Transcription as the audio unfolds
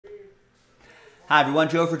Hi everyone,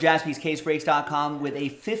 Joe for JaspysCaseBreaks.com with a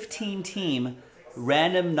 15-team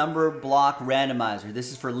random number block randomizer.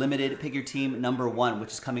 This is for limited pick your team number 1,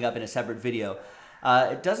 which is coming up in a separate video.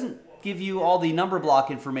 It doesn't give you all the number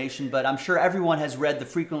block information, but I'm sure everyone has read the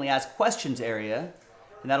frequently asked questions area,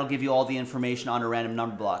 and that'll give you all the information on a random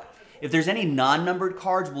number block. If there's any non-numbered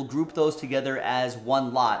cards, we'll group those together as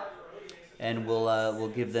one lot, and we'll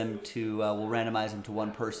give them to we'll randomize them to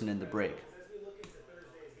one person in the break.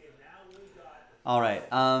 All right,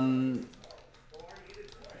 let's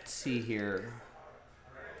see here.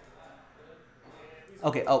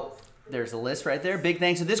 Okay, oh, there's a list right there. Big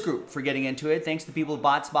thanks to this group for getting into it. Thanks to the people who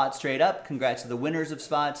bought spots straight up. Congrats to the winners of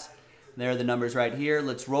spots. There are the numbers right here.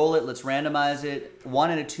 Let's roll it. Let's randomize it. 1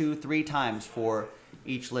 and a 2, 3 times for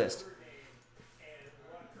each list.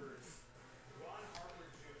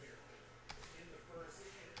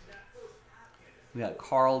 We got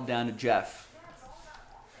Carl down to Jeff.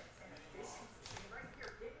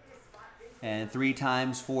 And 3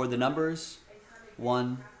 times for the numbers.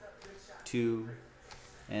 1, 2,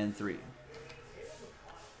 and 3.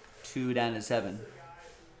 2 down to 7.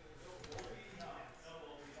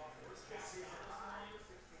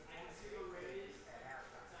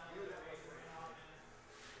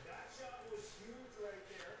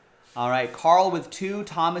 All right, Carl with 2,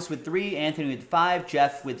 Thomas with 3, Anthony with 5,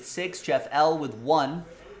 Jeff with 6, Jeff L with 1,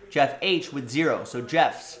 Jeff H with 0. So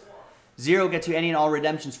Jeff's 0 gets you any and all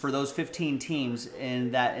redemptions for those 15 teams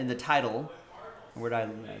in the title. Where did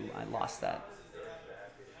I lost that?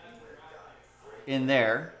 In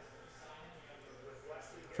there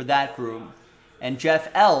for that group. And Jeff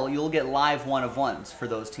L, you'll get live 1 of 1s for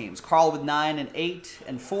those teams. Carl with 9 and 8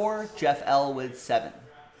 and 4, Jeff L with 7.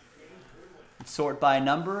 Sort by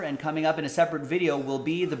number, and coming up in a separate video will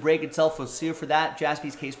be the break itself. We'll see you for that.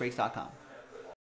 JaspysCaseBreaks.com.